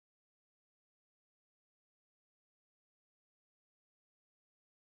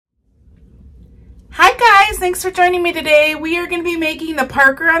guys, thanks for joining me today. We are going to be making the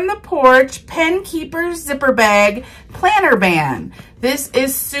Parker on the Porch Pen Keeper Zipper Bag Planner Band. This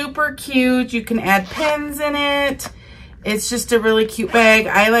is super cute. You can add pens in it. It's just a really cute bag.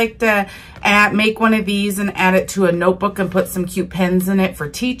 I like to make one of these and add it to a notebook and put some cute pens in it for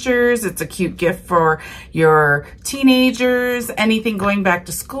teachers. It's a cute gift for your teenagers, anything going back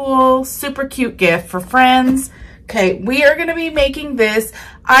to school. Super cute gift for friends. Okay, we are going to be making this.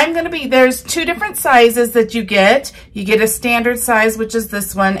 There's two different sizes that you get. You get a standard size, which is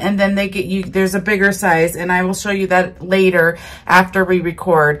this one, and then there's a bigger size, and I will show you that later after we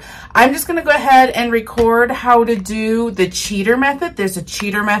record. I'm just going to go ahead and record how to do the cheater method. There's a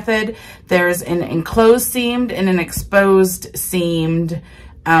cheater method. There's an enclosed seamed and an exposed seamed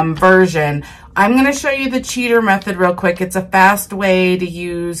version. I'm going to show you the cheater method real quick. It's a fast way to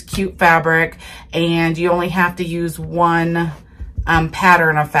use cute fabric, and you only have to use one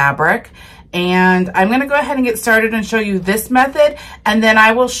pattern of fabric. And I'm going to go ahead and get started and show you this method, and then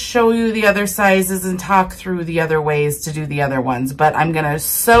I will show you the other sizes and talk through the other ways to do the other ones. But I'm going to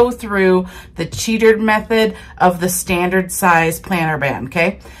sew through the cheatered method of the standard size planner band,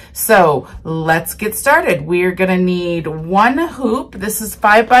 okay? So let's get started. We're going to need one hoop. This is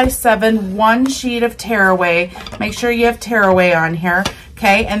 5x7, one sheet of tearaway. Make sure you have tearaway on here,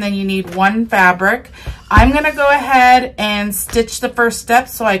 okay? And then you need one fabric. I'm going to go ahead and stitch the first step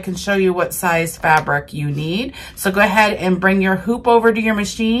so I can show you what size fabric you need. So go ahead and bring your hoop over to your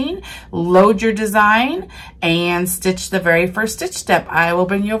machine, load your design, and stitch the very first stitch step. I will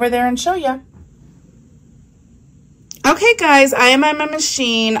bring you over there and show you. Okay guys, I am at my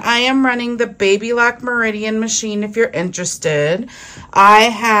machine. I am running the Baby Lock Meridian machine if you're interested. I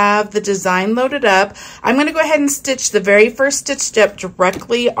have the design loaded up. I'm going to go ahead and stitch the very first stitch step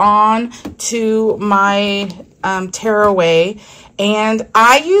directly on to my tearaway. And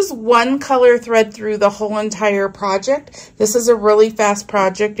I use one color thread through the whole entire project. This is a really fast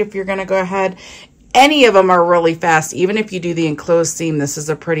project if you're going to go ahead. Any of them are really fast. Even if you do the enclosed seam, this is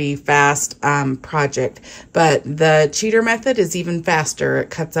a pretty fast project. But the cheater method is even faster. It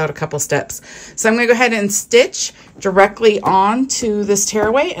cuts out a couple steps. So I'm going to go ahead and stitch directly onto this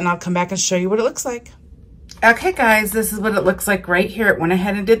tearaway, and I'll come back and show you what it looks like. Okay guys, this is what it looks like right here. It went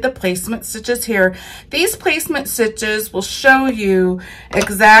ahead and did the placement stitches here. These placement stitches will show you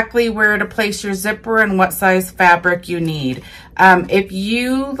exactly where to place your zipper and what size fabric you need. If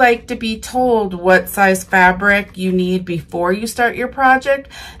you like to be told what size fabric you need before you start your project,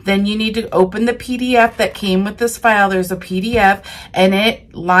 then you need to open the PDF that came with this file. There's a PDF and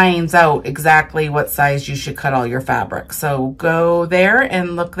it lines out exactly what size you should cut all your fabric. So go there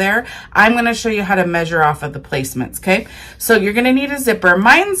and look there. I'm going to show you how to measure off of the placements, okay? So you're going to need a zipper.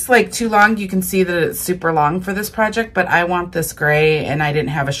 Mine's like too long. You can see that it's super long for this project, but I want this gray and I didn't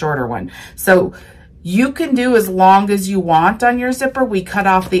have a shorter one. So you can do as long as you want on your zipper. We cut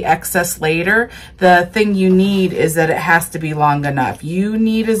off the excess later. The thing you need is that it has to be long enough. You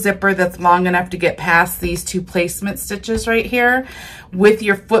need a zipper that's long enough to get past these two placement stitches right here with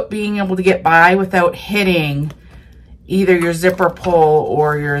your foot being able to get by without hitting either your zipper pull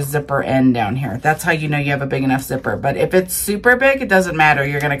or your zipper end down here. That's how you know you have a big enough zipper. But if it's super big, it doesn't matter.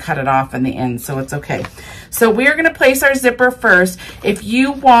 You're going to cut it off in the end, so it's okay. So we're going to place our zipper first. If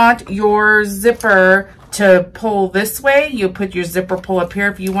you want your zipper to pull this way, you put your zipper pull up here.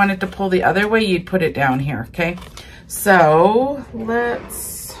 If you want it to pull the other way, you'd put it down here, okay? So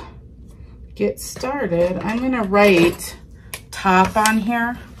let's get started. I'm going to write top on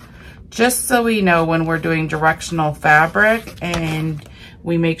here, just so we know when we're doing directional fabric and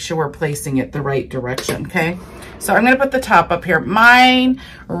we make sure we're placing it the right direction, okay? So I'm going to put the top up here. Mine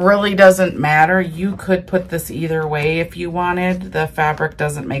really doesn't matter. You could put this either way if you wanted. The fabric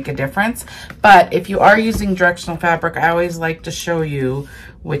doesn't make a difference. But if you are using directional fabric, I always like to show you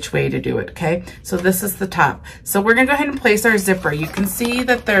which way to do it, okay? So this is the top. So we're going to go ahead and place our zipper. You can see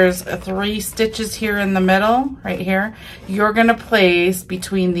that there's 3 stitches here in the middle, right here. You're going to place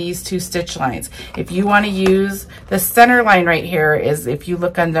between these 2 stitch lines. If you want to use the center line right here, is if you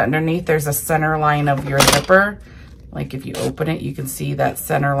look underneath, there's a center line of your zipper. Like if you open it, you can see that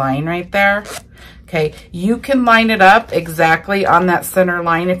center line right there. Okay, you can line it up exactly on that center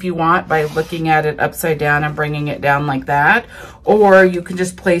line if you want by looking at it upside down and bringing it down like that. Or you can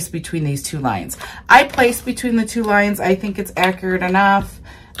just place between these 2 lines. I place between the 2 lines. I think it's accurate enough.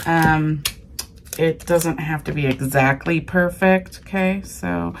 It doesn't have to be exactly perfect, okay?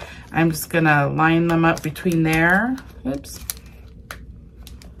 So I'm just gonna line them up between there. Oops.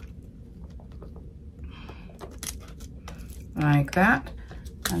 Like that.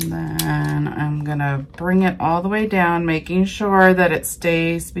 And then I'm gonna bring it all the way down, making sure that it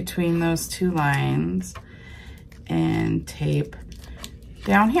stays between those 2 lines. and tape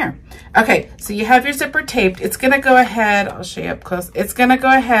down here. Okay, so you have your zipper taped. It's gonna go ahead, I'll show you up close. It's gonna go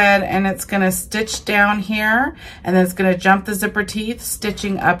ahead and it's gonna stitch down here, and then it's gonna jump the zipper teeth,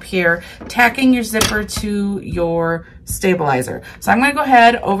 stitching up here, tacking your zipper to your stabilizer. So I'm gonna go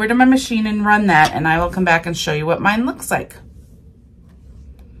ahead over to my machine and run that, and I will come back and show you what mine looks like.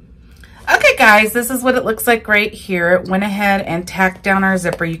 Okay guys, this is what it looks like right here. It went ahead and tacked down our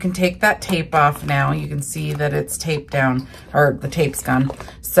zipper. You can take that tape off now. You can see that it's taped down, or the tape's gone.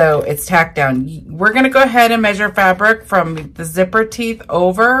 So it's tacked down. We're gonna go ahead and measure fabric from the zipper teeth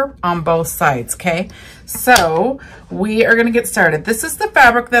over on both sides, okay? So we are gonna get started. This is the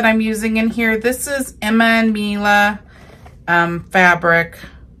fabric that I'm using in here. This is Emma and Mila fabric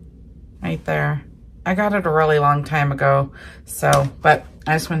right there. I got it a really long time ago, but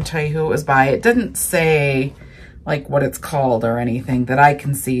I just want to tell you who it was by. It didn't say like what it's called or anything that I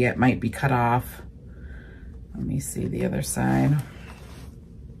can see. It might be cut off. Let me see the other side.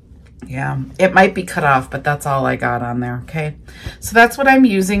 Yeah, it might be cut off, but that's all I got on there, okay? So that's what I'm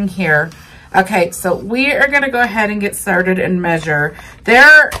using here. Okay, so we are gonna go ahead and get started and measure.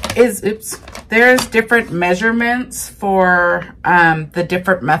 There's different measurements for the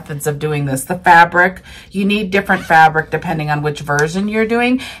different methods of doing this. The fabric, you need different fabric depending on which version you're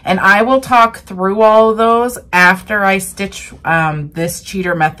doing. And I will talk through all of those after I stitch this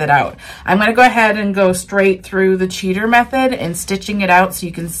cheater method out. I'm gonna go ahead and go straight through the cheater method and stitching it out so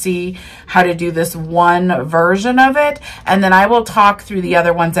you can see how to do this one version of it. And then I will talk through the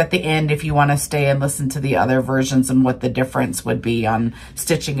other ones at the end if you want to stay and listen to the other versions and what the difference would be on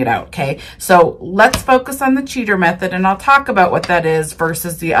stitching it out, okay? So let's focus on the cheater method, and I'll talk about what that is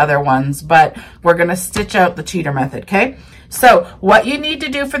versus the other ones, but we're gonna stitch out the cheater method, okay? So what you need to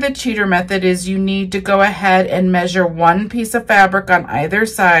do for the cheater method is you need to go ahead and measure one piece of fabric on either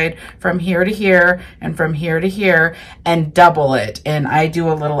side from here to here and from here to here and double it. And I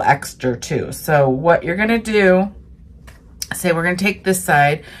do a little extra too. So what you're gonna do, say we're gonna take this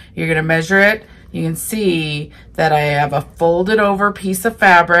side, you're gonna measure it. You can see that I have a folded over piece of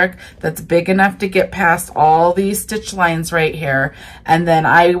fabric that's big enough to get past all these stitch lines right here. And then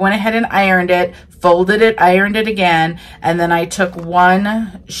I went ahead and ironed it, folded it, ironed it again, and then I took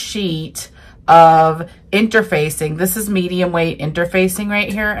one sheet of interfacing. This is medium weight interfacing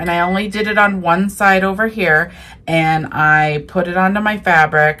right here, and I only did it on one side over here, and I put it onto my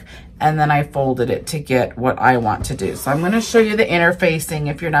fabric, and then I folded it to get what I want to do. So I'm gonna show you the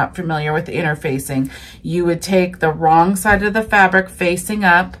interfacing. If you're not familiar with the interfacing, you would take the wrong side of the fabric facing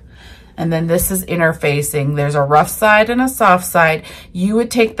up, and then this is interfacing. There's a rough side and a soft side. You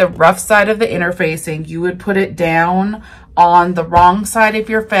would take the rough side of the interfacing, you would put it down on the wrong side of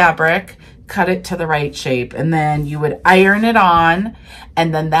your fabric, cut it to the right shape, and then you would iron it on,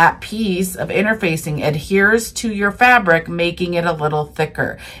 and then that piece of interfacing adheres to your fabric, making it a little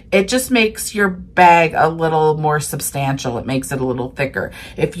thicker. It just makes your bag a little more substantial. It makes it a little thicker.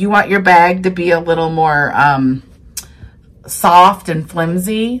 If you want your bag to be a little more soft and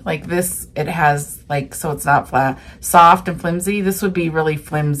flimsy, like this, it has like, so it's not flat, soft and flimsy. This would be really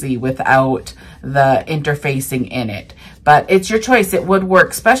flimsy without the interfacing in it. But it's your choice. It would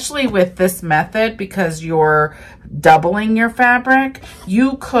work, especially with this method because you're doubling your fabric.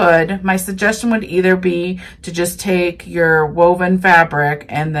 You could, my suggestion would either be to just take your woven fabric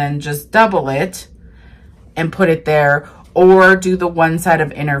and then just double it and put it there, or do the one side of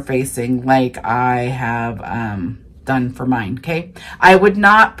interfacing like I have done for mine, okay? I would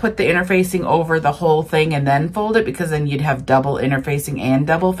not put the interfacing over the whole thing and then fold it, because then you'd have double interfacing and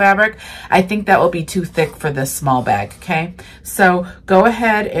double fabric. I think that will be too thick for this small bag, okay? So go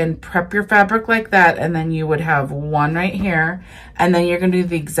ahead and prep your fabric like that, and then you would have one right here, and then you're gonna do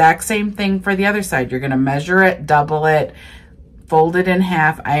the exact same thing for the other side. You're gonna measure it, double it, fold it in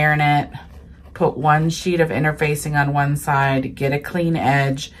half, iron it, put one sheet of interfacing on one side, get a clean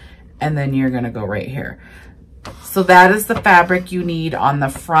edge, and then you're gonna go right here. So that is the fabric you need on the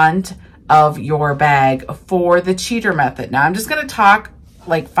front of your bag for the cheater method. Now I'm just gonna talk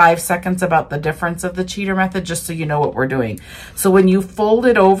like 5 seconds about the difference of the cheater method, just so you know what we're doing. So when you fold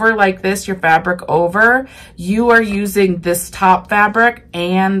it over like this, your fabric over, you are using this top fabric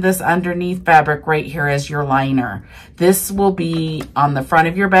and this underneath fabric right here as your liner. This will be on the front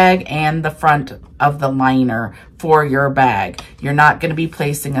of your bag and the front of the liner for your bag. You're not going to be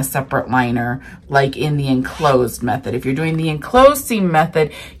placing a separate liner like in the enclosed method. If you're doing the enclosed seam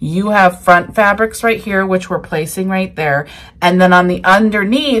method, you have front fabrics right here, which we're placing right there. And then on the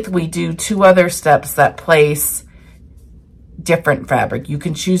underneath, we do two other steps that place different fabric. You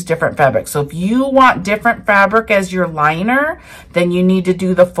can choose different fabric. So if you want different fabric as your liner, then you need to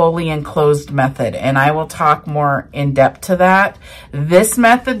do the fully enclosed method. And I will talk more in depth to that. This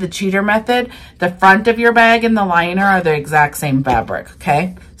method, the cheater method, the front of your bag and the liner are the exact same fabric,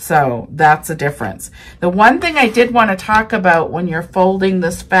 okay? So that's a difference. The one thing I did want to talk about when you're folding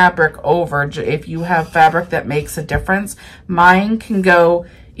this fabric over, if you have fabric that makes a difference, mine can go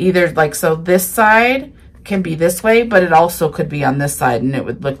either like, so this side can be this way, but it also could be on this side and it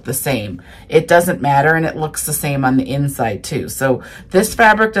would look the same. It doesn't matter, and it looks the same on the inside too. So this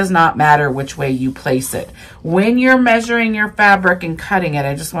fabric does not matter which way you place it. When you're measuring your fabric and cutting it,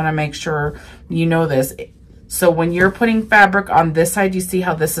 I just want to make sure you know this. So when you're putting fabric on this side, you see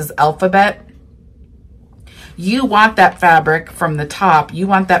how this is alphabet? You want that fabric from the top, you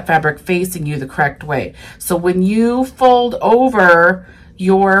want that fabric facing you the correct way. So when you fold over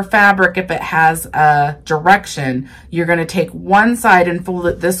your fabric, if it has a direction, you're going to take one side and fold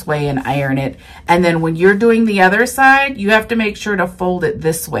it this way and iron it. And then when you're doing the other side, you have to make sure to fold it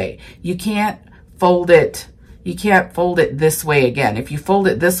this way. You can't fold it this way again. If you fold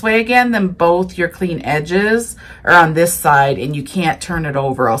it this way again, then both your clean edges are on this side and you can't turn it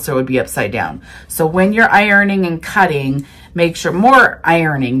over, else it would be upside down. So when you're ironing and cutting, make sure, more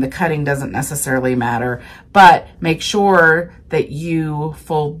ironing, the cutting doesn't necessarily matter, but make sure that you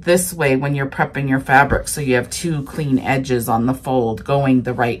fold this way when you're prepping your fabric so you have two clean edges on the fold going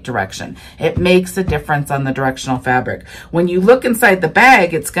the right direction. It makes a difference on the directional fabric. When you look inside the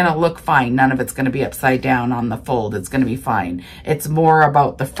bag, it's going to look fine. None of it's going to be upside down on the fold. It's going to be fine. It's more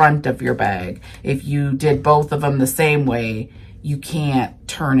about the front of your bag. If you did both of them the same way, you can't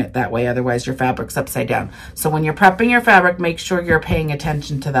turn it that way, otherwise your fabric's upside down. So when you're prepping your fabric, make sure you're paying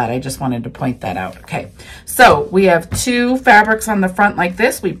attention to that. I just wanted to point that out. Okay, so we have two fabrics on the front like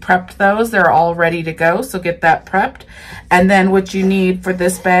this. We prepped those. They're all ready to go, so get that prepped. And then what you need for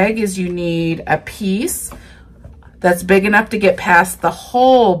this bag is you need a piece that's big enough to get past the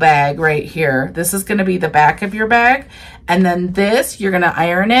whole bag right here. This is going to be the back of your bag. And then this, you're going to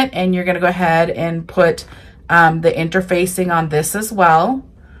iron it, and you're going to go ahead and put the interfacing on this as well.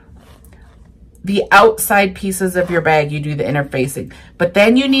 The outside pieces of your bag, you do the interfacing. But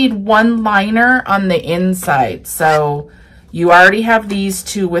then you need one liner on the inside. So you already have these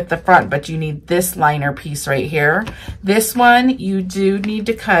two with the front, but you need this liner piece right here. This one you do need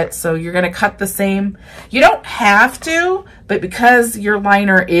to cut, so you're going to cut the same. You don't have to, but because your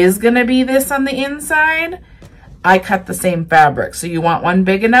liner is going to be this on the inside, I cut the same fabric. So you want one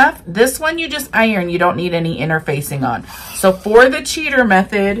big enough. This one you just iron. You don't need any interfacing on. So for the cheater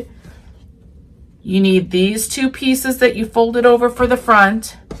method, you need these two pieces that you folded over for the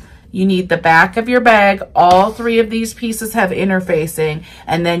front. You need the back of your bag. All three of these pieces have interfacing.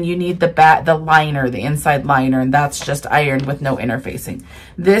 And then you need the liner, the inside liner, and that's just ironed with no interfacing.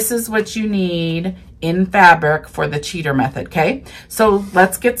 This is what you need in fabric for the cheater method, okay? So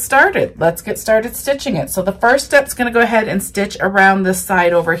let's get started. Let's get started stitching it. So the first step is going to go ahead and stitch around this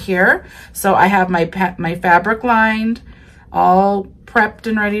side over here. So I have my fabric lined, all prepped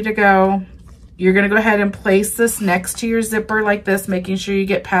and ready to go. You're going to go ahead and place this next to your zipper like this, making sure you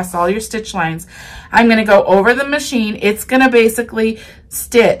get past all your stitch lines. I'm going to go over the machine. It's going to basically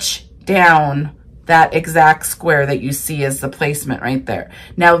stitch down that exact square that you see as the placement right there.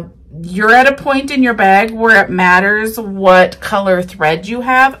 Now, you're at a point in your bag where it matters what color thread you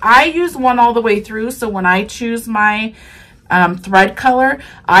have. I use one all the way through, so when I choose my thread color,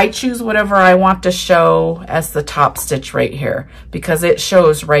 I choose whatever I want to show as the top stitch right here, because it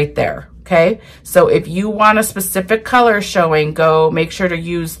shows right there. Okay, so if you want a specific color showing, go make sure to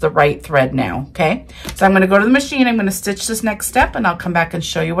use the right thread now. Okay, so I'm going to go to the machine. I'm going to stitch this next step, and I'll come back and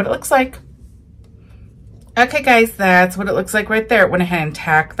show you what it looks like. Okay guys, that's what it looks like right there. Went ahead and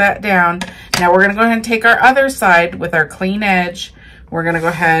tack that down. Now we're going to go ahead and take our other side with our clean edge. We're going to go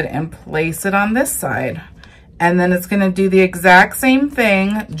ahead and place it on this side. And then it's going to do the exact same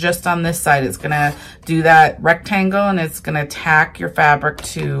thing just on this side. It's going to do that rectangle, and it's going to tack your fabric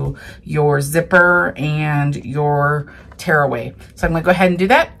to your zipper and your tearaway. So I'm going to go ahead and do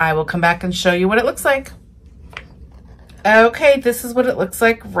that. I will come back and show you what it looks like. Okay, this is what it looks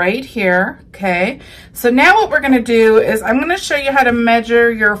like right here. Okay, so now what we're going to do is I'm going to show you how to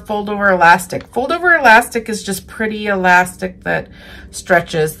measure your fold over elastic. Fold over elastic is just pretty elastic that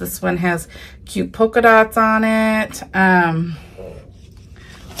stretches. This one has cute polka dots on it.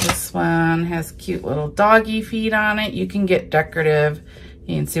 This one has cute little doggy feet on it. You can get decorative.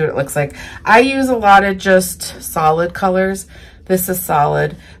 You can see what it looks like. I use a lot of just solid colors. This is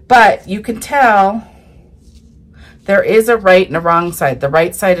solid, but you can tell there is a right and a wrong side. The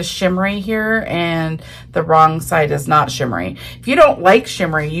right side is shimmery here and the wrong side is not shimmery. If you don't like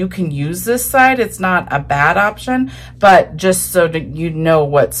shimmery, you can use this side. It's not a bad option, but just so that you know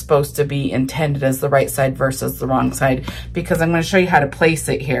what's supposed to be intended as the right side versus the wrong side, because I'm going to show you how to place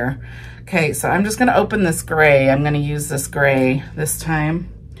it here. Okay, so I'm just going to open this gray. I'm going to use this gray this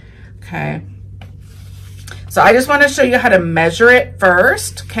time. Okay. So I just want to show you how to measure it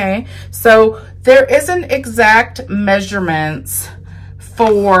first, okay? So there isn't exact measurements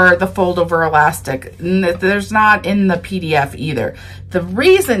for the fold over elastic. There's not in the PDF either. The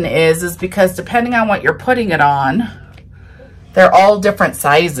reason is because depending on what you're putting it on, they're all different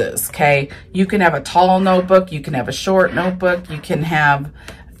sizes, okay? You can have a tall notebook, you can have a short notebook, you can have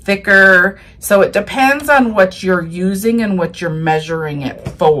thicker. So it depends on what you're using and what you're measuring it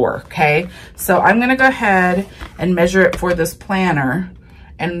for, okay? So I'm gonna go ahead and measure it for this planner.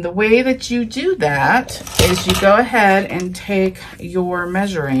 And the way that you do that is you go ahead and take your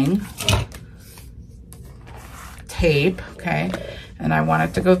measuring tape, okay? And I want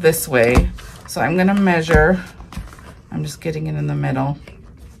it to go this way. So I'm gonna measure, I'm just getting it in the middle.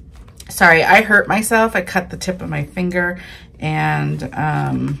 Sorry, I hurt myself. I cut the tip of my finger and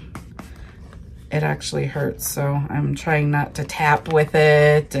it actually hurts. So I'm trying not to tap with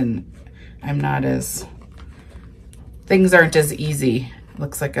it, and things aren't as easy.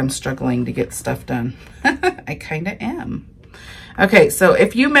 Looks like I'm struggling to get stuff done. I kind of am. Okay, so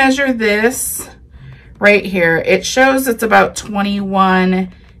if you measure this right here, it shows it's about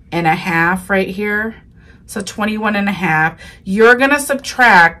 21.5 right here. So 21.5, you're gonna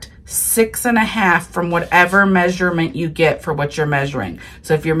subtract 6.5 from whatever measurement you get for what you're measuring.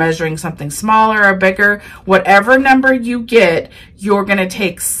 So if you're measuring something smaller or bigger, whatever number you get, you're gonna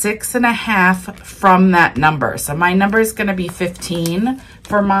take 6.5 from that number. So my number is gonna be 15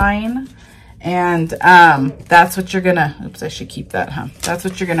 for mine. And that's what you're gonna, oops, I should keep that, huh? That's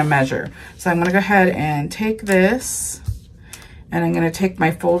what you're gonna measure. So I'm gonna go ahead and take this, and I'm gonna take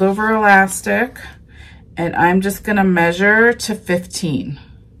my fold over elastic, and I'm just gonna measure to 15.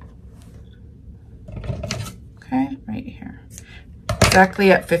 Okay, right here,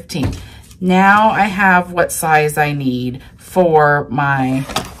 exactly at 15. Now I have what size I need for my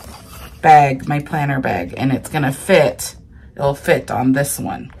bag, my planner bag, and it's gonna fit, it'll fit on this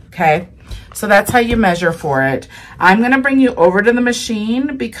one, okay? So that's how you measure for it. I'm gonna bring you over to the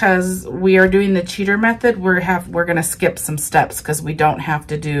machine because we are doing the cheater method. We're gonna skip some steps because we don't have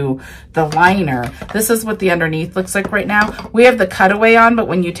to do the liner. This is what the underneath looks like right now. We have the cutaway on, but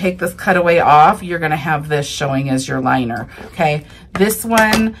when you take this cutaway off, you're gonna have this showing as your liner, okay? This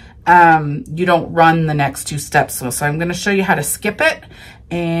one, you don't run the next two steps. So I'm gonna show you how to skip it,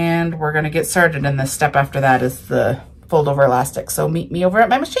 and we're gonna get started. And the step after that is the fold over elastic. So meet me over at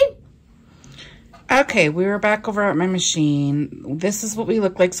my machine. Okay, we were back over at my machine. This is what we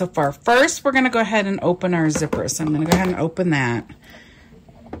look like so far. First, we're gonna go ahead and open our zipper. So I'm gonna go ahead and open that.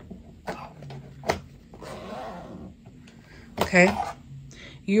 Okay,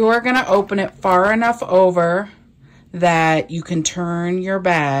 you are gonna open it far enough over that you can turn your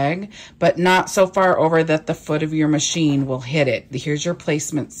bag, but not so far over that the foot of your machine will hit it. Here's your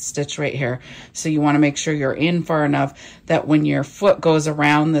placement stitch right here. So you want to make sure you're in far enough that when your foot goes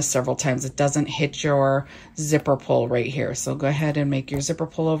around this several times, it doesn't hit your zipper pull right here. So go ahead and make your zipper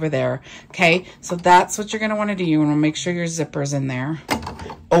pull over there. Okay, so that's what you're going to want to do. You want to make sure your zipper's in there,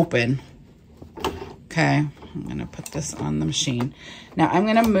 open. Okay, I'm going to put this on the machine. Now I'm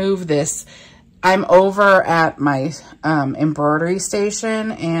going to move this. I'm over at my embroidery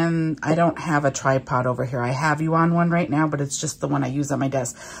station, and I don't have a tripod over here. I have you on one right now, but it's just the one I use on my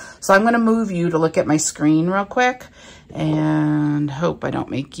desk. So I'm going to move you to look at my screen real quick and hope I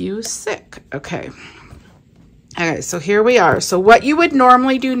don't make you sick. Okay. Okay, so here we are. So what you would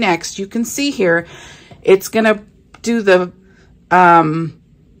normally do next, you can see here, it's going to do the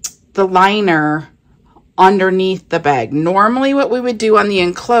liner underneath the bag. Normally what we would do on the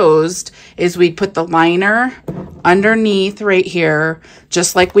enclosed is we'd put the liner underneath right here,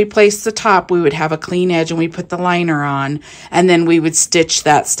 just like we placed the top. We would have a clean edge and we put the liner on, and then we would stitch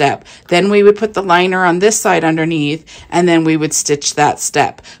that step. Then we would put the liner on this side underneath, and then we would stitch that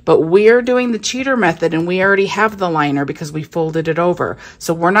step. But we're doing the cheater method, and we already have the liner because we folded it over.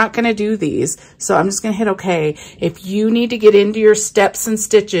 So we're not going to do these. So I'm just going to hit OK. If you need to get into your steps and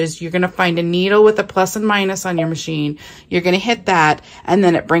stitches, you're going to find a needle with a plus and minus on your machine. You're going to hit that, and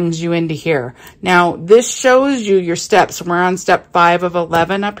then it brings you into here. Now this shows you your steps. We're on step 5 of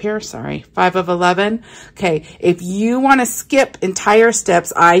 11 up here. Sorry, 5 of 11. Okay, if you want to skip entire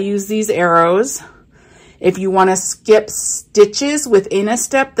steps, I use these arrows. If you want to skip stitches within a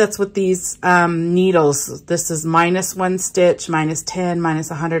step, that's what these needles, this is -1 stitch, -10,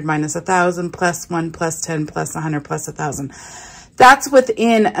 -100, -1,000, +1, +10, +100, +1,000. That's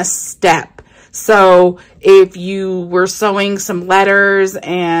within a step. So if you were sewing some letters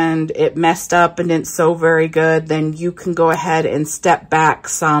and it messed up and didn't sew very good, then you can go ahead and step back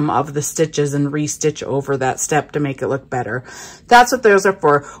some of the stitches and restitch over that step to make it look better. That's what those are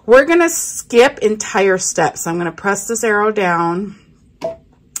for. We're going to skip entire steps. So I'm going to press this arrow down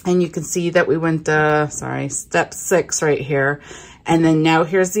and you can see that we went to, step 6 right here. And then now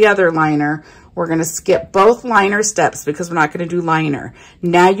here's the other liner. We're going to skip both liner steps because we're not going to do liner.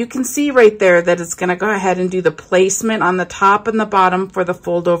 Now you can see right there that it's going to go ahead and do the placement on the top and the bottom for the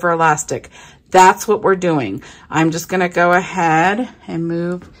fold over elastic. That's what we're doing. I'm just going to go ahead and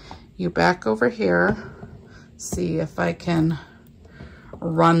move you back over here. See if I can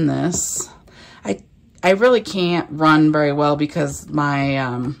run this. I really can't run very well because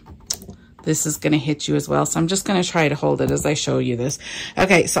my this is going to hit you as well. So I'm just going to try to hold it as I show you this.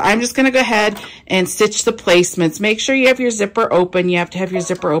 Okay, so I'm just going to go ahead and stitch the placements. Make sure you have your zipper open. You have to have your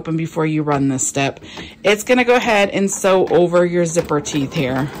zipper open before you run this step. It's going to go ahead and sew over your zipper teeth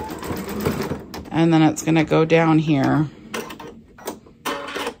here. And then it's going to go down here.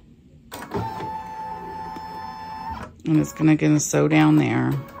 And it's going to sew down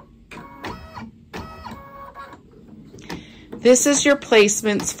there. This is your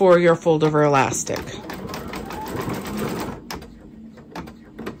placements for your fold over elastic.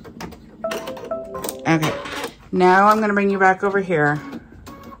 Okay, now I'm going to bring you back over here.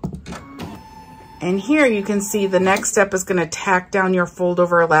 And here you can see the next step is going to tack down your fold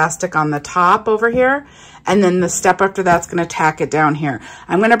over elastic on the top over here. And then the step after that's going to tack it down here.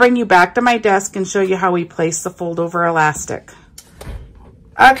 I'm going to bring you back to my desk and show you how we place the fold over elastic.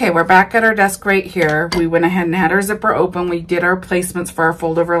 Okay, we're back at our desk right here. We went ahead and had our zipper open. We did our placements for our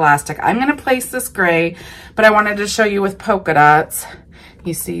fold over elastic. I'm going to place this gray, but I wanted to show you with polka dots.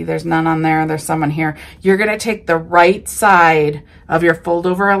 You see there's none on there. There's some on here. You're going to take the right side of your fold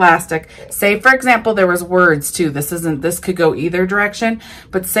over elastic. Say, for example, there was words too. This could go either direction,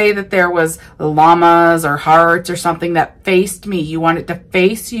 but say that there was llamas or hearts or something that faced me. You want it to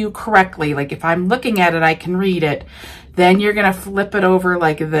face you correctly. Like if I'm looking at it, I can read it. Then you're going to flip it over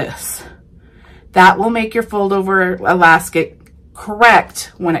like this. That will make your fold over elastic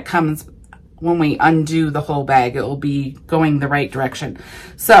correct when we undo the whole bag. It will be going the right direction.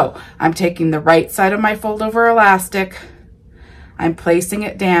 So I'm taking the right side of my fold over elastic. I'm placing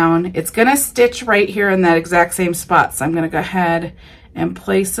it down. It's going to stitch right here in that exact same spot. So I'm going to go ahead and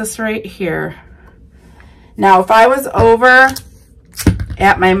place this right here. Now, if I was over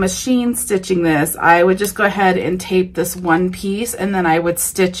at my machine stitching this, I would just go ahead and tape this one piece and then I would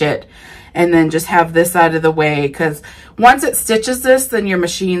stitch it and then just have this out of the way, because once it stitches this, then your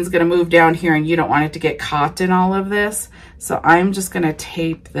machine's going to move down here and you don't want it to get caught in all of this. So I'm just going to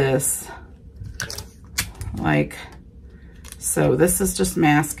tape this like so. This is just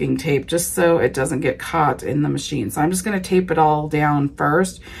masking tape just so it doesn't get caught in the machine. So I'm just going to tape it all down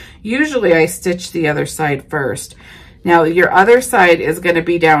first. Usually I stitch the other side first. Now your other side is going to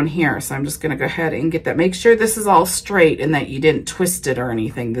be down here. So I'm just going to go ahead and get that. Make sure this is all straight and that you didn't twist it or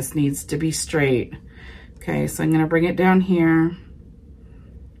anything. This needs to be straight. Okay, so I'm going to bring it down here.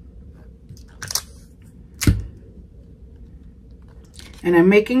 And I'm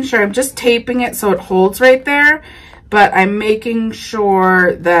making sure, I'm just taping it so it holds right there, but I'm making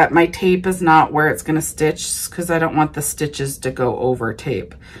sure that my tape is not where it's going to stitch because I don't want the stitches to go over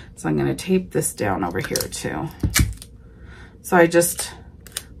tape. So I'm going to tape this down over here too. So I just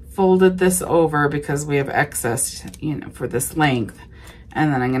folded this over because we have excess, you know, for this length.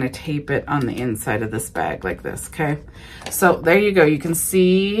 And then I'm going to tape it on the inside of this bag like this, okay? So there you go. You can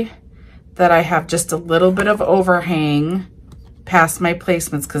see that I have just a little bit of overhang past my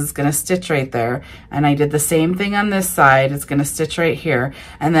placements because it's going to stitch right there. And I did the same thing on this side. It's going to stitch right here.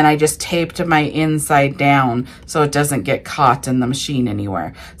 And then I just taped my inside down so it doesn't get caught in the machine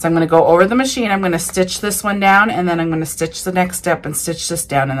anywhere. So I'm going to go over the machine. I'm going to stitch this one down and then I'm going to stitch the next step and stitch this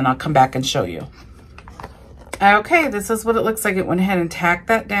down and then I'll come back and show you. Okay, this is what it looks like. It went ahead and tacked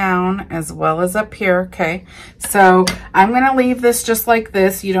that down as well as up here, okay? So I'm gonna leave this just like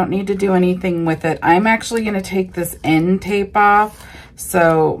this. You don't need to do anything with it. I'm actually gonna take this end tape off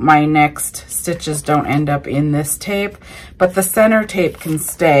so my next stitches don't end up in this tape, but the center tape can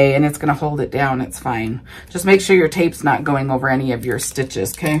stay and it's gonna hold it down, it's fine. Just make sure your tape's not going over any of your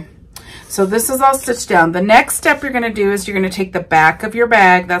stitches, okay? So this is all stitched down. The next step you're going to do is you're going to take the back of your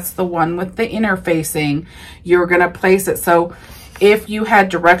bag. That's the one with the interfacing. You're going to place it. So if you had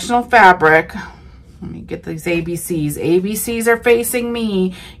directional fabric, let me get these ABCs. ABCs are facing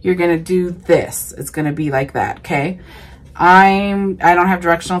me. You're gonna do this. It's gonna be like that, okay? I don't have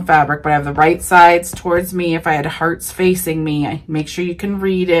directional fabric, but I have the right sides towards me. If I had hearts facing me, I make sure you can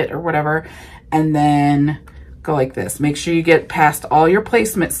read it or whatever, and then go like this. Make sure you get past all your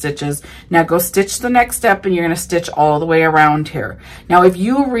placement stitches. Now go stitch the next step, and you're gonna stitch all the way around here. Now, if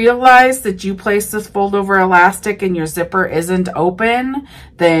you realize that you place this fold over elastic and your zipper isn't open,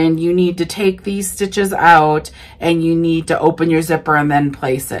 then you need to take these stitches out and you need to open your zipper and then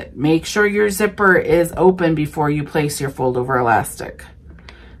place it. Make sure your zipper is open before you place your fold over elastic.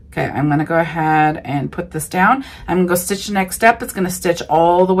 Okay, I'm gonna go ahead and put this down. I'm gonna go stitch the next step. It's gonna stitch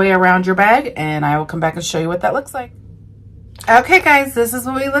all the way around your bag, and I will come back and show you what that looks like. Okay guys, this is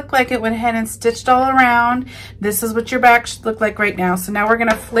what we look like. It went ahead and stitched all around. This is what your bag should look like right now. So now we're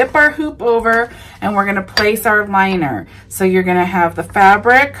gonna flip our hoop over and we're gonna place our liner. So you're gonna have the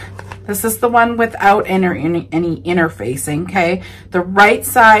fabric. This is the one without any interfacing, okay? The right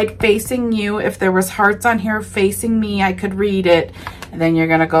side facing you. If there was hearts on here facing me, I could read it. And then you're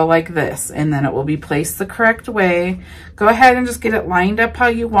gonna go like this, and then it will be placed the correct way. Go ahead and just get it lined up how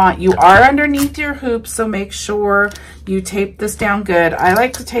you want. You are underneath your hoop, so make sure you tape this down good. I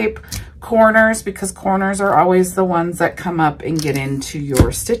like to tape corners because corners are always the ones that come up and get into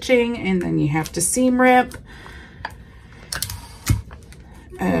your stitching, and then you have to seam rip.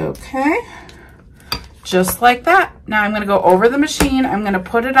 Okay, just like that. Now I'm gonna go over the machine. I'm gonna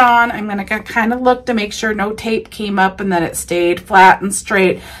put it on. I'm gonna kind of look to make sure no tape came up and that it stayed flat and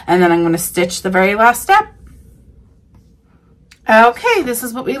straight. And then I'm gonna stitch the very last step. Okay, this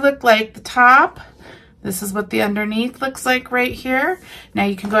is what we look like, the top. This is what the underneath looks like right here. Now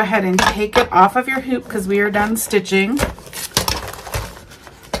you can go ahead and take it off of your hoop because we are done stitching.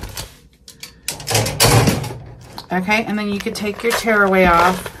 Okay, and then you could take your tearaway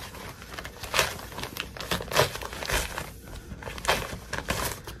off.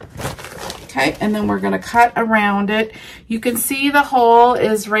 Okay, and then we're gonna cut around it. You can see the hole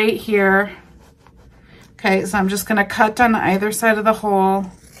is right here. Okay, so I'm just gonna cut on either side of the hole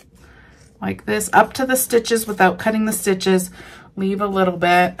like this, up to the stitches without cutting the stitches. Leave a little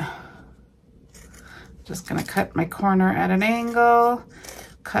bit. Just gonna cut my corner at an angle,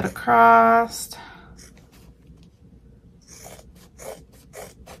 cut across.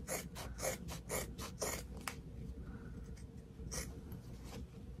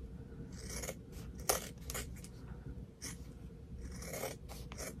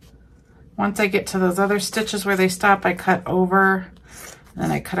 Once I get to those other stitches where they stop, I cut over,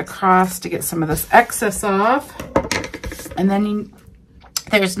 then I cut across to get some of this excess off. And then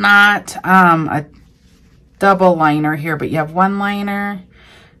there's not a double liner here, but you have one liner,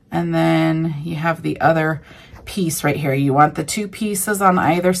 and then you have the other piece right here. You want the two pieces on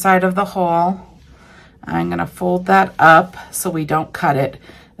either side of the hole. I'm gonna fold that up so we don't cut it.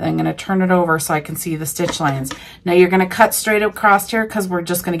 I'm going to turn it over so I can see the stitch lines. Now you're going to cut straight across here because we're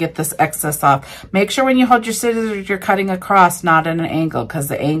just going to get this excess off. Make sure when you hold your scissors, you're cutting across, not at an angle, because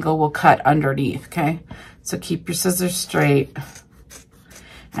the angle will cut underneath, okay? So keep your scissors straight.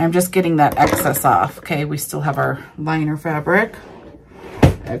 I'm just getting that excess off, okay? We still have our liner fabric.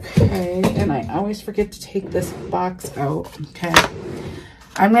 Okay, and I always forget to take this box out, okay?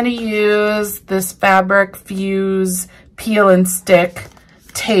 I'm going to use this Fabric Fuse Peel and Stick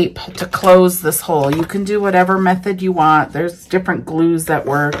tape to close this hole. You can do whatever method you want. There's different glues that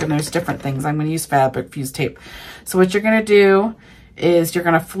work and there's different things. I'm going to use Fabric Fuse tape. So what you're going to do is you're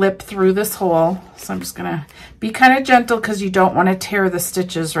going to flip through this hole. So I'm just going to be kind of gentle because you don't want to tear the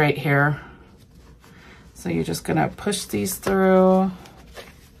stitches right here. So you're just going to push these through,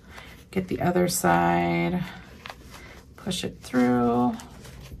 get the other side, push it through.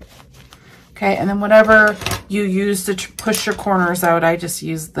 Okay, and then whatever you use to push your corners out, I just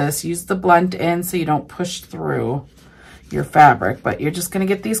use this. Use the blunt end so you don't push through your fabric, but you're just gonna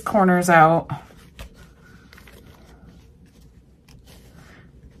get these corners out.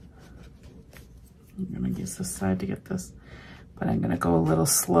 I'm gonna use this side to get this, but I'm gonna go a little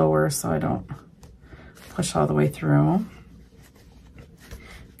slower so I don't push all the way through.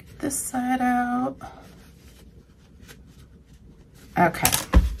 Get this side out. Okay.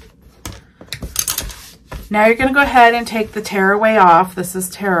 Now you're gonna go ahead and take the tearaway off. This is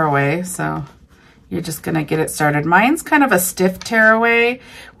tearaway, so you're just gonna get it started. Mine's kind of a stiff tearaway,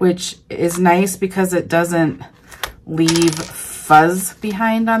 which is nice because it doesn't leave fuzz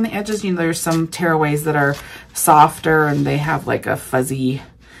behind on the edges. You know, there's some tearaways that are softer and they have like a fuzzy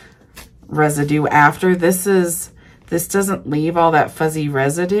residue after. This doesn't leave all that fuzzy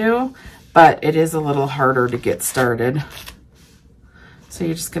residue, but it is a little harder to get started. So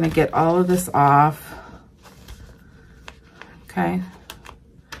you're just gonna get all of this off. Okay,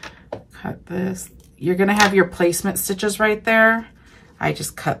 cut this. You're gonna have your placement stitches right there. I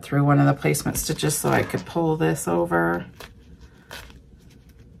just cut through one of the placement stitches so I could pull this over.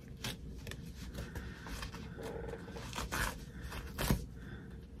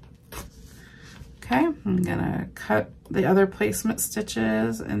 Okay, I'm gonna cut the other placement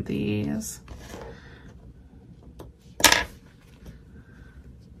stitches and these.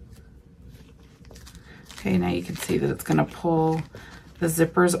 Okay, now you can see that it's gonna pull, the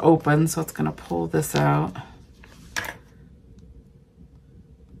zipper's open, so it's gonna pull this out.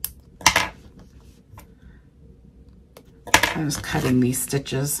 I'm just cutting these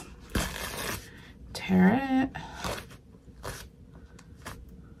stitches. Tear it.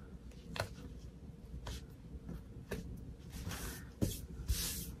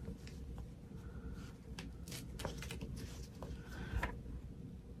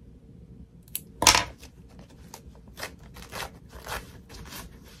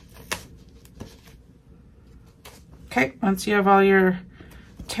 Okay, once you have all your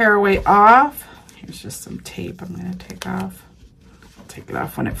tearaway off, here's just some tape I'm gonna take off. I'll take it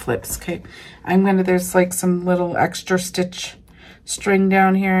off when it flips. Okay, there's like some little extra stitch string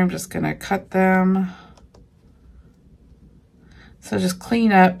down here. I'm just gonna cut them. So just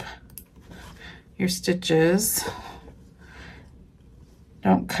clean up your stitches.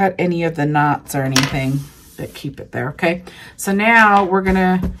 Don't cut any of the knots or anything that keep it there, okay? So now we're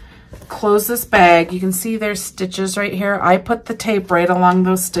gonna close this bag. You can see there's stitches right here. I put the tape right along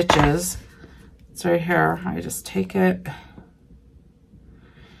those stitches. It's right here. I just take it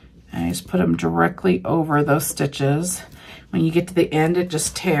and I just put them directly over those stitches. When you get to the end, it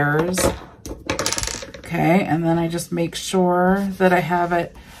just tears. Okay, and then I just make sure that I have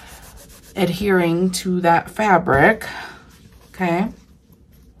it adhering to that fabric. Okay,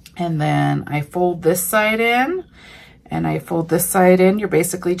 and then I fold this side in. And I fold this side in. You're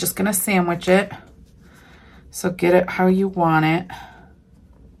basically just gonna sandwich it. So get it how you want it.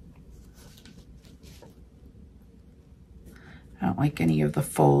 I don't like any of the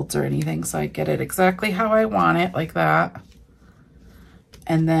folds or anything, so I get it exactly how I want it, like that.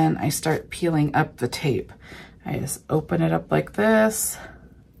 And then I start peeling up the tape. I just open it up like this,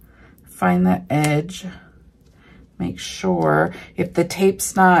 find the edge, make sure if the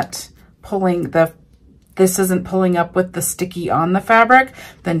tape's not pulling, this isn't pulling up with the sticky on the fabric,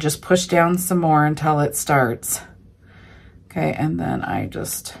 then just push down some more until it starts. Okay, and then I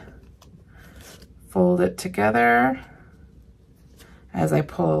just fold it together as I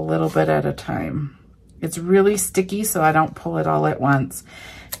pull a little bit at a time. It's really sticky, so I don't pull it all at once.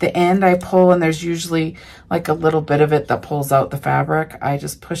 The end I pull, and there's usually like a little bit of it that pulls out the fabric. I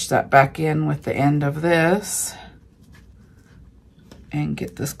just push that back in with the end of this and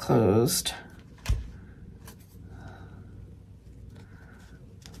get this closed.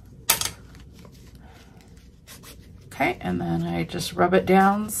 Okay, and then I just rub it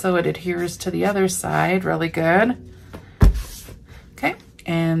down so it adheres to the other side really good. Okay,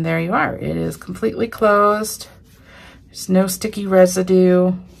 and there you are. It is completely closed. There's no sticky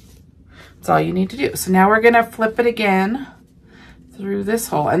residue. That's all you need to do. So now we're gonna flip it again through this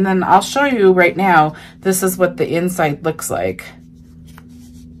hole. And then I'll show you right now, this is what the inside looks like.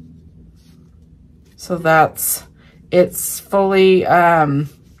 So it's fully, and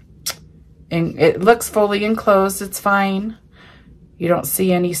it looks fully enclosed. It's fine. You don't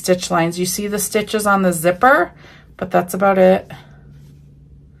see any stitch lines. You see the stitches on the zipper, but that's about it.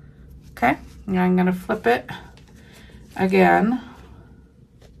 Okay, now I'm gonna flip it again.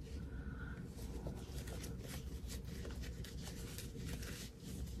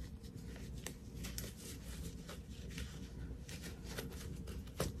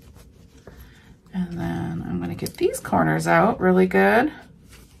 And then I'm gonna get these corners out really good.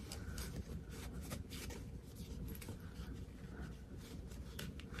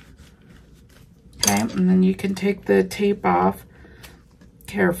 Okay, and then you can take the tape off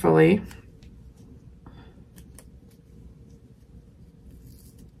carefully.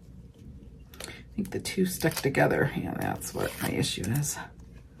 I think the two stuck together. Yeah, that's what my issue is.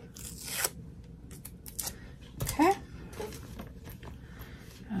 Okay.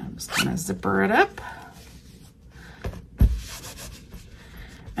 I'm just gonna zipper it up.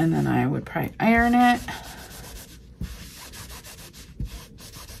 And then I would probably iron it.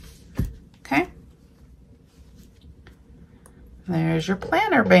 Okay. There's your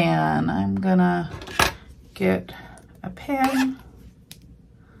planner band. I'm gonna get a pen.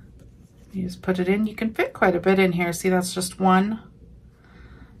 You just put it in. You can fit quite a bit in here. See, that's just one.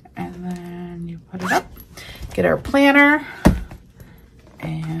 And then you put it up. Get our planner.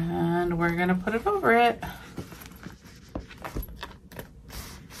 And we're gonna put it over it.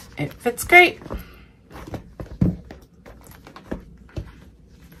 It fits great.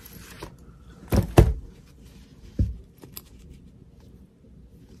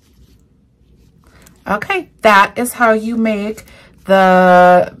 Okay, that is how you make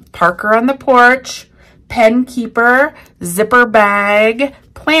the Parker on the Porch pen keeper zipper bag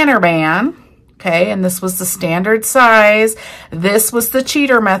planner band. Okay, and this was the standard size. This was the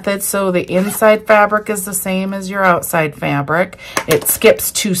cheater method, so the inside fabric is the same as your outside fabric. It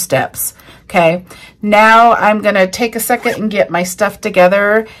skips 2 steps. Okay, now I'm gonna take a second and get my stuff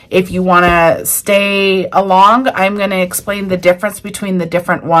together. If you wanna stay along, I'm gonna explain the difference between the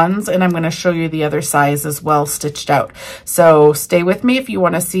different ones, and I'm gonna show you the other size as well stitched out. So stay with me if you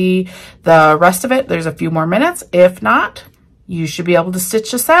wanna see the rest of it. There's a few more minutes. If not, you should be able to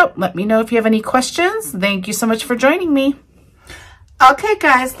stitch this out. Let me know if you have any questions. Thank you so much for joining me. Okay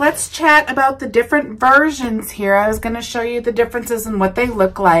guys, let's chat about the different versions here. I was gonna show you the differences and what they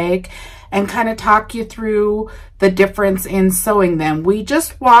look like and kind of talk you through the difference in sewing them. We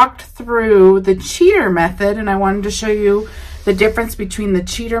just walked through the cheater method, and I wanted to show you the difference between the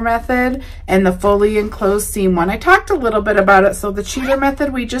cheater method and the fully enclosed seam one. I talked a little bit about it. So the cheater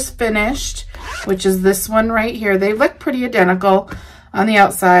method we just finished, which is this one right here. They look pretty identical on the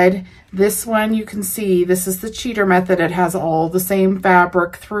outside. This one you can see, this is the cheater method. It has all the same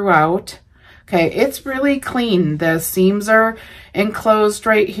fabric throughout. Okay, it's really clean. The seams are enclosed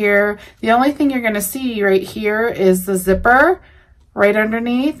right here. The only thing you're gonna see right here is the zipper right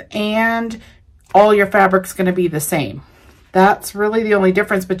underneath, and all your fabric's gonna be the same. That's really the only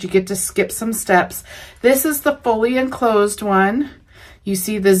difference, but you get to skip some steps. This is the fully enclosed one. You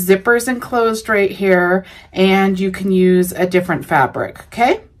see the zippers enclosed right here, and you can use a different fabric,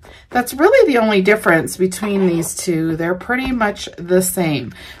 okay? That's really the only difference between these two. They're pretty much the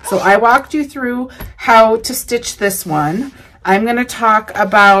same. So I walked you through how to stitch this one. I'm gonna talk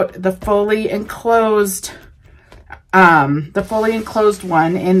about the fully enclosed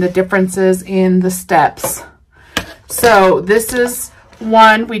one and the differences in the steps. So this is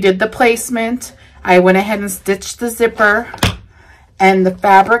one, we did the placement. I went ahead and stitched the zipper, and the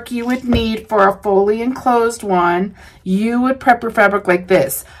fabric you would need for a fully enclosed one, you would prep your fabric like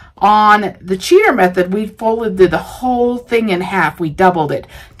this. On the cheater method, we folded the whole thing in half. We doubled it.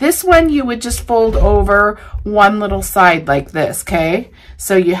 This one, you would just fold over one little side like this, okay?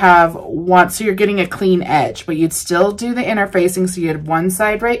 So you have one, so you're getting a clean edge, but you'd still do the interfacing. So you had one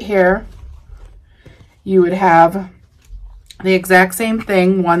side right here. You would have the exact same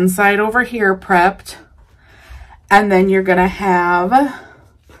thing, one side over here prepped. And then you're gonna have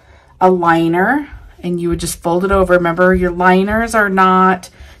a liner, and you would just fold it over. Remember, your liners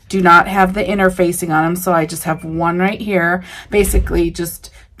do not have the interfacing on them, so I just have one right here, basically just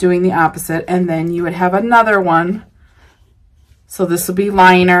doing the opposite. And then you would have another one. So this will be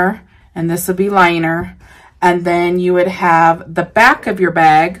liner, and this will be liner. And then you would have the back of your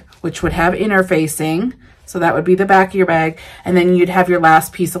bag, which would have interfacing. So that would be the back of your bag. And then you'd have your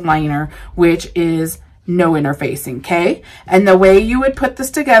last piece of liner, which is no interfacing, okay? And the way you would put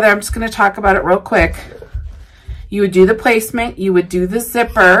this together, I'm just gonna talk about it real quick. You would do the placement, you would do the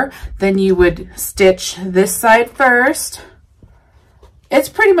zipper, then you would stitch this side first. It's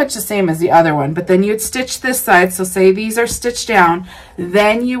pretty much the same as the other one, but then you'd stitch this side. So say these are stitched down,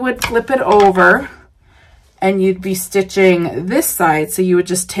 then you would flip it over and you'd be stitching this side. So you would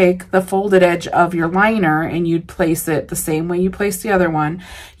just take the folded edge of your liner and you'd place it the same way you place the other one.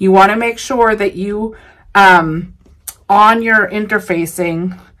 You wanna make sure that you, on your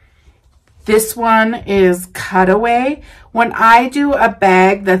interfacing, this one is cutaway. When I do a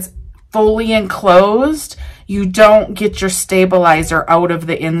bag that's fully enclosed, you don't get your stabilizer out of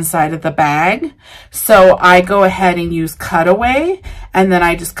the inside of the bag. So I go ahead and use cutaway, and then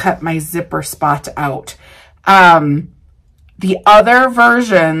I just cut my zipper spot out. The other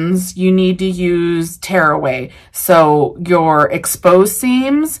versions, you need to use tearaway. So your exposed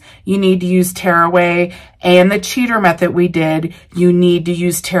seams, you need to use tearaway, and the cheater method we did, you need to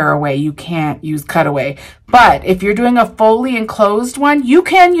use tearaway. You can't use cutaway. But if you're doing a fully enclosed one, you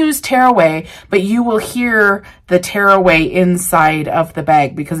can use tearaway, but you will hear the tearaway inside of the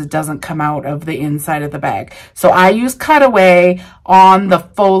bag because it doesn't come out of the inside of the bag. So I use cutaway on the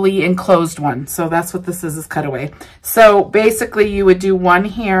fully enclosed one. So that's what this is cutaway. So basically you would do one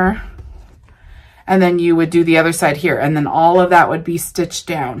here, and then you would do the other side here, and then all of that would be stitched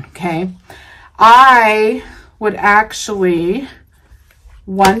down, okay? I would actually,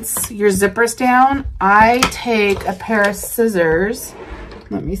 once your zipper's down, I take a pair of scissors.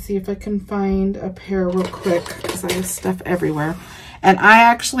 Let me see if I can find a pair real quick because I have stuff everywhere. And I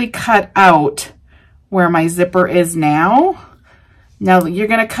actually cut out where my zipper is now. Now you're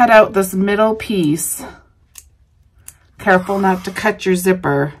gonna cut out this middle piece. Careful not to cut your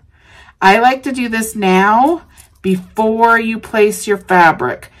zipper. I like to do this now before you place your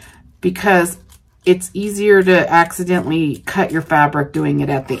fabric because it's easier to accidentally cut your fabric doing it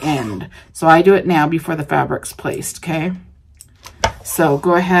at the end. So I do it now before the fabric's placed, okay? So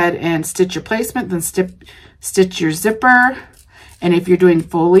go ahead and stitch your placement, then stitch your zipper. And if you're doing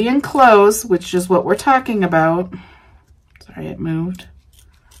fully enclosed, which is what we're talking about, sorry, it moved.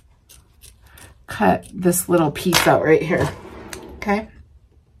 Cut this little piece out right here, okay?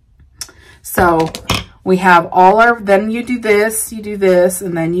 So we have all our, then you do this,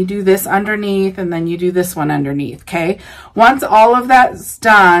 and then you do this underneath, and then you do this one underneath, okay? Once all of that's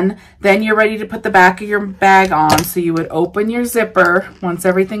done, then you're ready to put the back of your bag on. So you would open your zipper once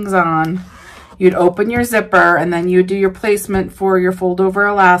everything's on. You'd open your zipper, and then you would do your placement for your fold over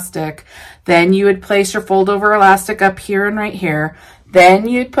elastic. Then you would place your fold over elastic up here and right here. Then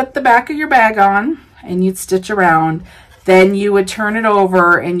you'd put the back of your bag on and you'd stitch around. Then you would turn it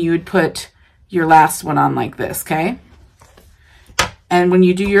over and you would put your last one on like this, okay? And when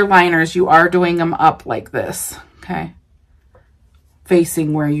you do your liners, you are doing them up like this, okay?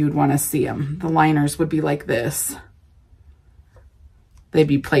 Facing where you'd want to see them. The liners would be like this. They'd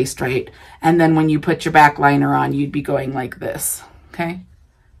be placed right. And then when you put your back liner on, you'd be going like this, okay?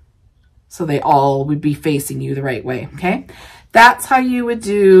 So they all would be facing you the right way, okay? That's how you would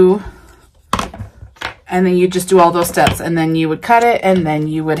do, and then you just do all those steps, and then you would cut it, and then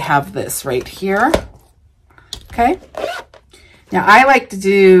you would have this right here, okay? Now I like to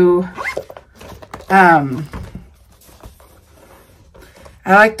do, I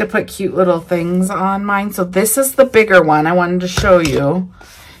like to put cute little things on mine. So this is the bigger one I wanted to show you.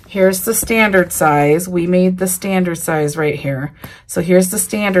 Here's the standard size. We made the standard size right here. So here's the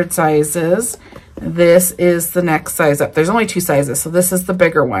standard sizes. This is the next size up. There's only two sizes, so this is the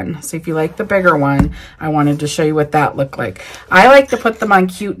bigger one. So if you like the bigger one, I wanted to show you what that looked like. I like to put them on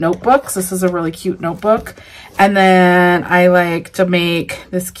cute notebooks. This is a really cute notebook. And then I like to make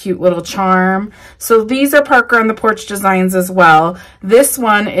this cute little charm. So these are Parker on the Porch designs as well. This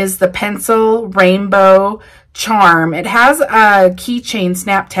one is the pencil rainbow charm. It has a keychain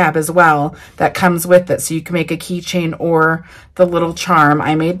snap tab as well that comes with it, so you can make a keychain or the little charm.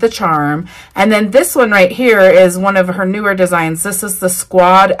 I made the charm. And then this one right here is one of her newer designs. This is the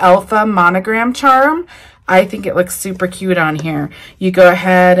Squad Alpha monogram charm. I think it looks super cute on here. You go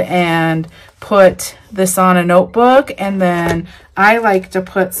ahead and put this on a notebook, and then I like to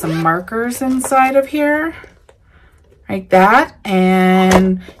put some markers inside of here like that,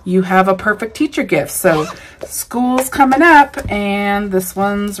 and you have a perfect teacher gift. So school's coming up and this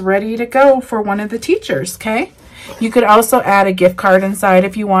one's ready to go for one of the teachers, okay? You could also add a gift card inside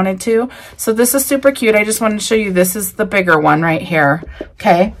if you wanted to. So this is super cute. I just wanted to show you, this is the bigger one right here,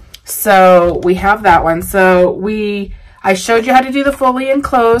 okay? So we have that one. So I showed you how to do the fully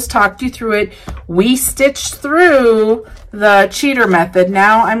enclosed, talked you through it. We stitched through the cheater method.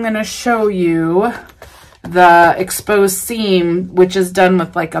 Now I'm gonna show you the exposed seam, which is done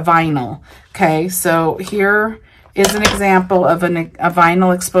with like a vinyl. Okay, so here is an example of a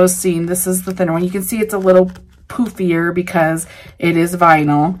vinyl exposed seam. This is the thinner one. You can see it's a little poofier because it is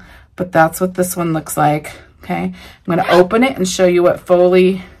vinyl, but that's what this one looks like. Okay, I'm going to open it and show you what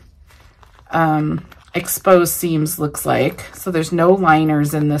fully exposed seams looks like. So there's no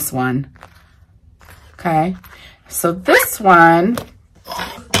liners in this one. Okay, so this one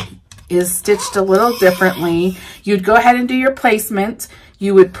is stitched a little differently. You'd go ahead and do your placement.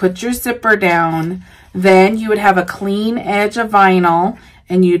 You would put your zipper down. Then you would have a clean edge of vinyl,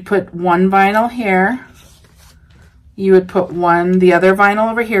 and you'd put one vinyl here. You would put the other vinyl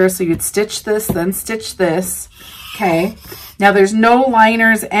over here. So you'd stitch this, then stitch this. Okay. Now there's no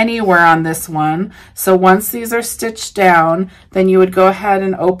liners anywhere on this one. So once these are stitched down, then you would go ahead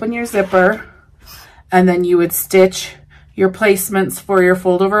and open your zipper, and then you would stitch your placements for your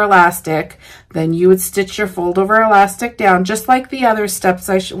fold over elastic. Then you would stitch your fold over elastic down just like the other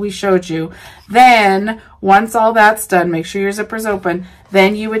steps we showed you. Then once all that's done, make sure your zipper's open.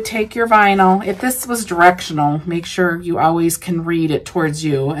 Then you would take your vinyl. If this was directional, make sure you always can read it towards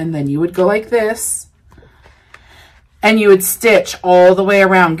you. And then you would go like this, and you would stitch all the way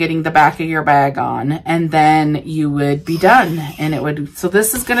around, getting the back of your bag on, and then you would be done. And it would, so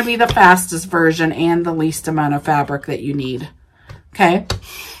this is going to be the fastest version and the least amount of fabric that you need. Okay.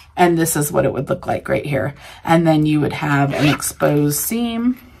 And this is what it would look like right here. And then you would have an exposed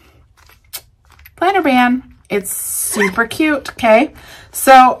seam planner band. It's super cute. Okay.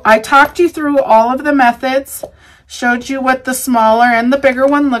 So I talked you through all of the methods, Showed you what the smaller and the bigger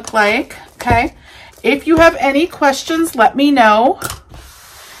one look like, okay? If you have any questions, let me know.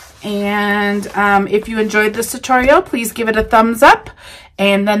 And if you enjoyed this tutorial, please give it a thumbs up.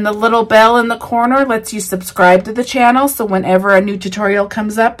 And then the little bell in the corner lets you subscribe to the channel, so whenever a new tutorial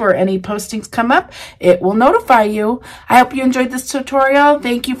comes up or any postings come up, it will notify you. I hope you enjoyed this tutorial.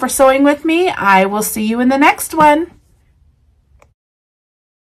 Thank you for sewing with me. I will see you in the next one.